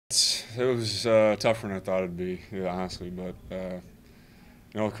It was tougher than I thought it'd be, yeah, honestly. But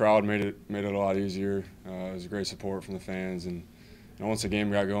the crowd made it a lot easier. It was great support from the fans, and once the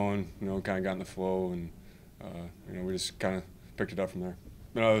game got going, kind of got in the flow, and we just kind of picked it up from there.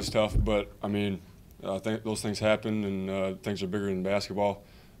 It was tough, but I mean, I think those things happen, and things are bigger than basketball.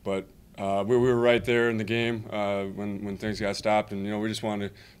 But we were right there in the game when things got stopped, and we just wanted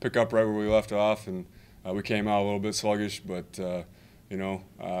to pick up right where we left off, and we came out a little bit sluggish, but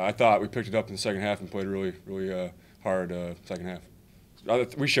I thought we picked it up in the second half and played really hard second half.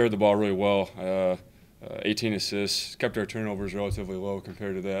 We shared the ball really well. 18 assists, kept our turnovers relatively low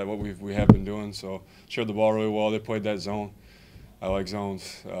compared to that what we have been doing. So shared the ball really well. They played that zone. I like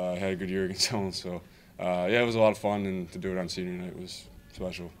zones. I had a good year against zones. So yeah, it was a lot of fun, and to do it on senior night was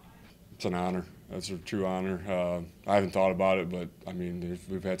special. It's an honor. It's a true honor. I haven't thought about it, but I mean,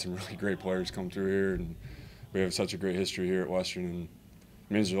 we've had some really great players come through here, and we have such a great history here at Western, and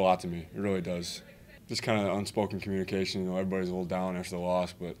it means a lot to me. It really does. Just kind of unspoken communication. Everybody's a little down after the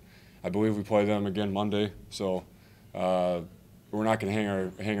loss, but I believe we play them again Monday, so we're not going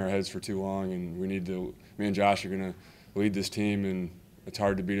to hang our heads for too long, and we need to. Me and Josh are going to lead this team, and it's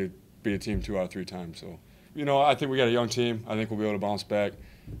hard to beat a team 2 out of 3 times. So, I think we got a young team. I think we'll be able to bounce back.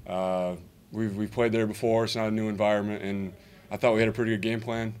 We've played there before. It's not a new environment, and I thought we had a pretty good game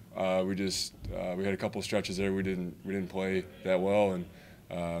plan. We had a couple of stretches there we didn't play that well, and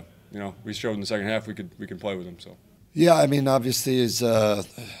we showed in the second half we can play with them. So. Yeah, I mean, obviously it's a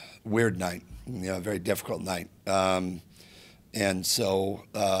weird night, a very difficult night, and so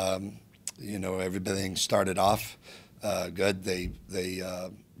everything started off good. They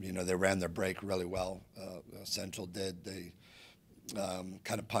ran their break really well. Central did. They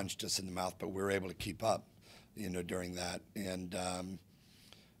kind of punched us in the mouth, but we were able to keep up, during that. And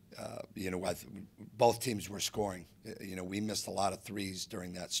both teams were scoring. We missed a lot of threes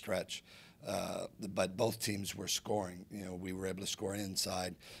during that stretch, but both teams were scoring. We were able to score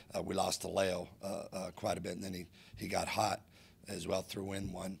inside. We lost to Leo quite a bit, and then he got hot as well, threw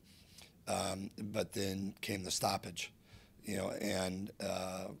in one. But then came the stoppage, and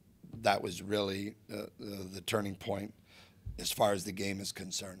that was really the turning point as far as the game is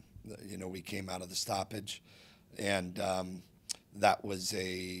concerned. We came out of the stoppage, and that was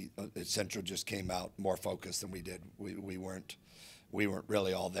Central just came out more focused than we did. We weren't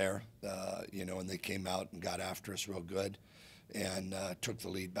really all there, and they came out and got after us real good, and took the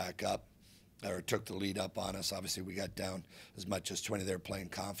lead back up, or took the lead up on us. Obviously, we got down as much as 20. They were playing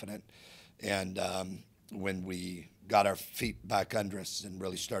confident, and when we got our feet back under us and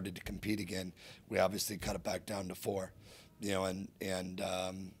really started to compete again, we obviously cut it back down to 4,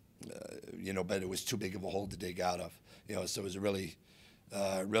 but it was too big of a hole to dig out of, so it was a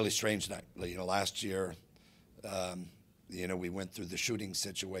really strange night. Last year, we went through the shooting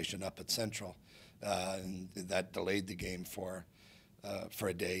situation up at Central, and that delayed the game for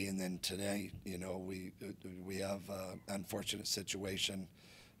a day, and then today, we have an unfortunate situation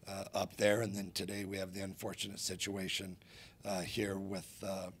up there, and then today we have the unfortunate situation here with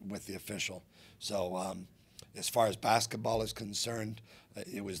the official. So as far as basketball is concerned,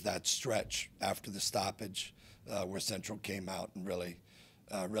 it was that stretch after the stoppage where Central came out and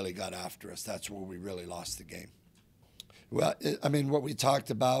really got after us. That's where we really lost the game. Well, what we talked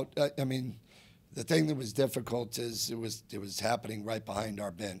about, the thing that was difficult is it was happening right behind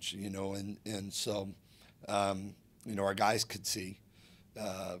our bench, and so our guys could see,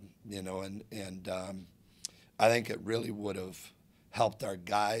 and I think it really would have helped our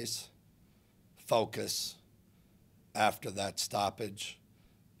guys focus after that stoppage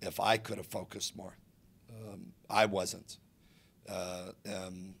if I could have focused more. I wasn't.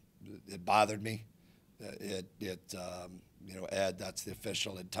 It bothered me. Ed, that's the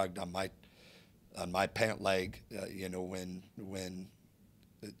official, had tugged on my pant leg, when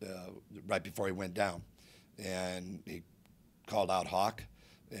right before he went down, and he called out Hawk,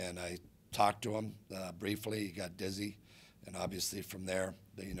 and I talked to him briefly. He got dizzy, and obviously from there,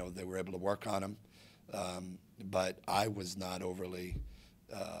 they were able to work on him, but I was not overly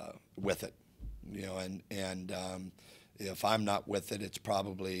with it, and if I'm not with it, it's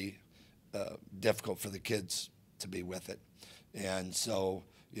probably difficult for the kids to be with it. And so,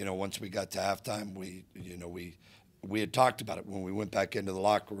 once we got to halftime, we had talked about it when we went back into the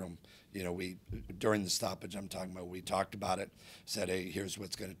locker room. During the stoppage, I'm talking about, we talked about it, said, hey, here's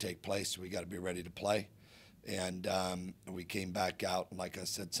what's going to take place. We got to be ready to play. And we came back out, and like I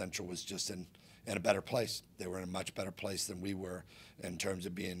said, Central was just in a better place. They were in a much better place than we were in terms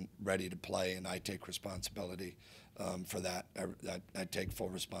of being ready to play, and I take responsibility for that. I take full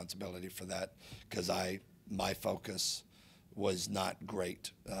responsibility for that, because my focus was not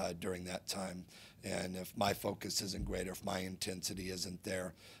great during that time. And if my focus isn't great, or if my intensity isn't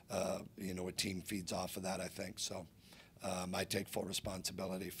there, a team feeds off of that, I think. So I take full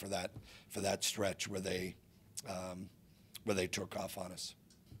responsibility for that stretch where they took off on us.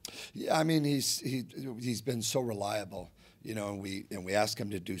 Yeah, I mean, he's been so reliable, and we ask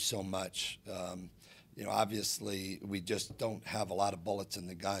him to do so much. Obviously we just don't have a lot of bullets in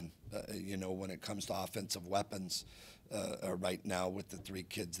the gun, when it comes to offensive weapons right now with the 3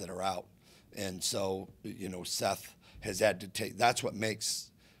 kids that are out. And so, Seth has had to take, that's what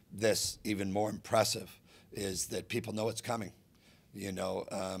makes this even more impressive, is that people know it's coming. They know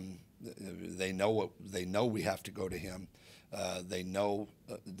we have to go to him. They know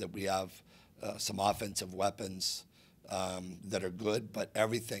that we have some offensive weapons that are good, but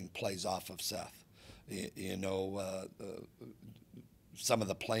everything plays off of Seth. Some of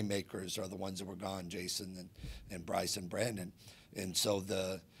the playmakers are the ones that were gone, Jason and Bryce and Brandon. And so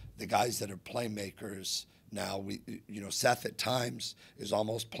the guys that are playmakers now, Seth at times is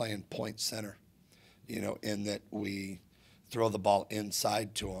almost playing point center, in that we throw the ball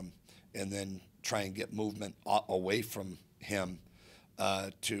inside to him and then try and get movement away from him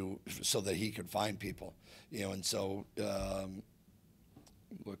so that he could find people, and so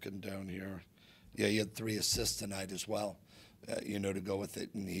looking down here, yeah, he had 3 assists tonight as well, to go with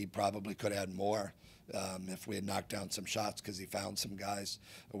it, and he probably could have had more if we had knocked down some shots, because he found some guys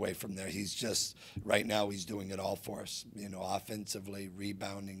away from there. He's just, right now, he's doing it all for us, offensively,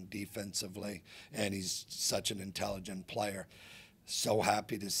 rebounding, defensively, and he's such an intelligent player. So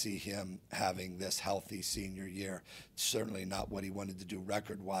happy to see him having this healthy senior year. Certainly not what he wanted to do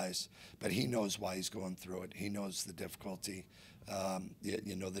record-wise, but he knows why he's going through it. He knows the difficulty,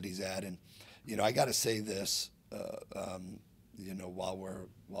 that he's at. And, I got to say this, while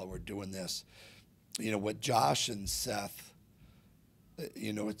we're doing this, what Josh and Seth,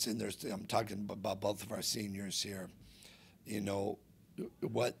 it's in there. I'm talking about both of our seniors here.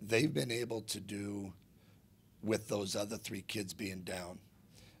 What they've been able to do with those other 3 kids being down.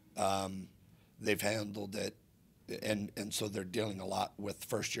 They've handled it, and so they're dealing a lot with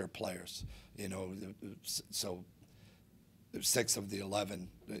first-year players. So 6 of the 11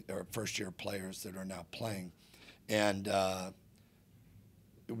 are first-year players that are now playing. And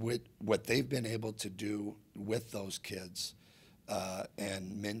with what they've been able to do with those kids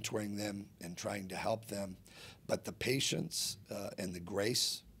and mentoring them and trying to help them, but the patience and the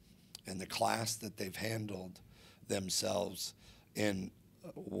grace and the class that they've handled themselves in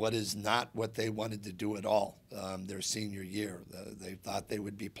what is not what they wanted to do at all their senior year. They thought they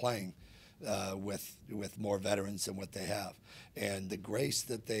would be playing with more veterans than what they have. And the grace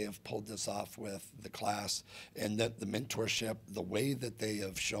that they have pulled this off with, the class, and the mentorship, the way that they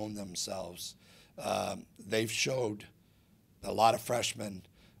have shown themselves, they've showed a lot of freshmen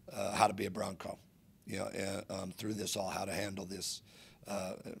how to be a Bronco, through this all, how to handle this,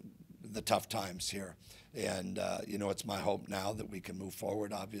 the tough times here. And, it's my hope now that we can move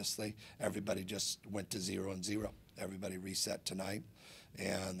forward, obviously. Everybody just went to 0-0. Everybody reset tonight.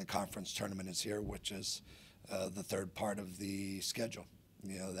 And the conference tournament is here, which is the 3rd part of the schedule.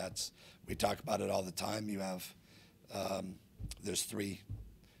 We talk about it all the time. You have, there's three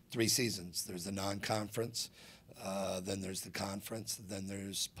seasons. There's the non-conference, then there's the conference, then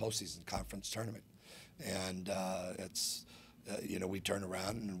there's postseason conference tournament. And it's, we turn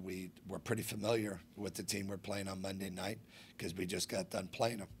around and we're pretty familiar with the team we're playing on Monday night, because we just got done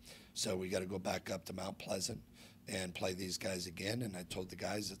playing them. So we got to go back up to Mount Pleasant and play these guys again. And I told the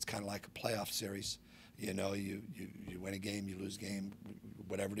guys it's kind of like a playoff series. You win a game, you lose a game,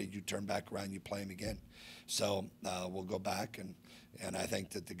 whatever it is, you turn back around, you play them again. So we'll go back, and I think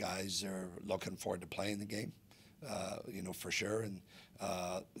that the guys are looking forward to playing the game, for sure. And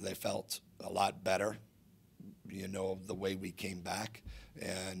they felt a lot better, the way we came back,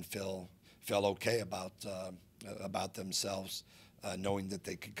 and feel okay about themselves, knowing that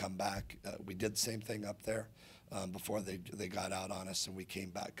they could come back. We did the same thing up there before they got out on us, and we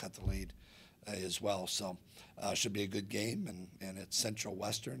came back, cut the lead as well. So should be a good game, and it's Central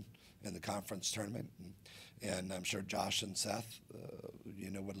Western in the conference tournament, and I'm sure Josh and Seth,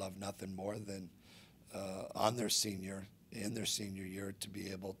 would love nothing more than in their senior year to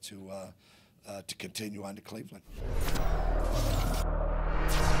be able to continue on to Cleveland.